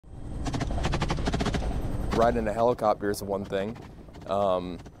riding a helicopter is one thing.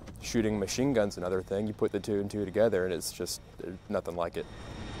 Shooting machine guns another thing. You put the two and two together and it's just nothing like it.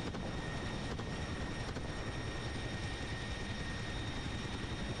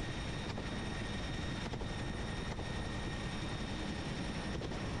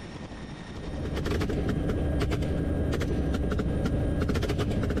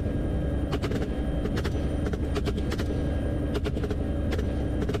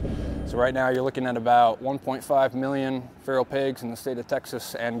 So right now you're looking at about 1.5 million feral pigs in the state of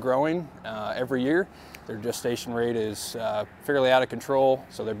Texas and growing every year. Their gestation rate is fairly out of control,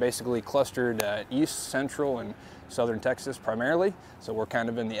 so they're basically clustered east, central, and southern Texas primarily. So we're kind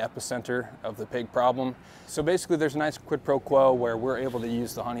of in the epicenter of the pig problem. So basically there's a nice quid pro quo where we're able to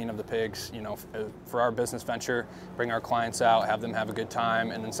use the hunting of the pigs, for our business venture, bring our clients out, have them have a good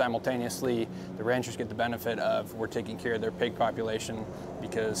time, and then simultaneously the ranchers get the benefit of we're taking care of their pig population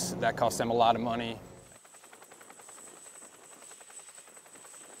because that costs them a lot of money.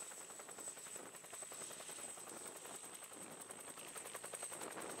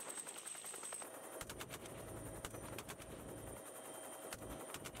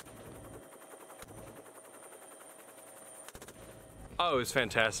 Oh, it was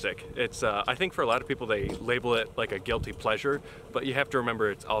fantastic. It's I think for a lot of people they label it like a guilty pleasure, but you have to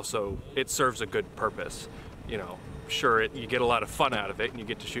remember it serves a good purpose. Sure, you get a lot of fun out of it and you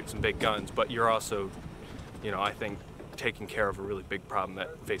get to shoot some big guns, but you're also, I think, taking care of a really big problem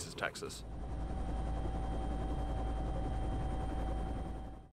that faces Texas.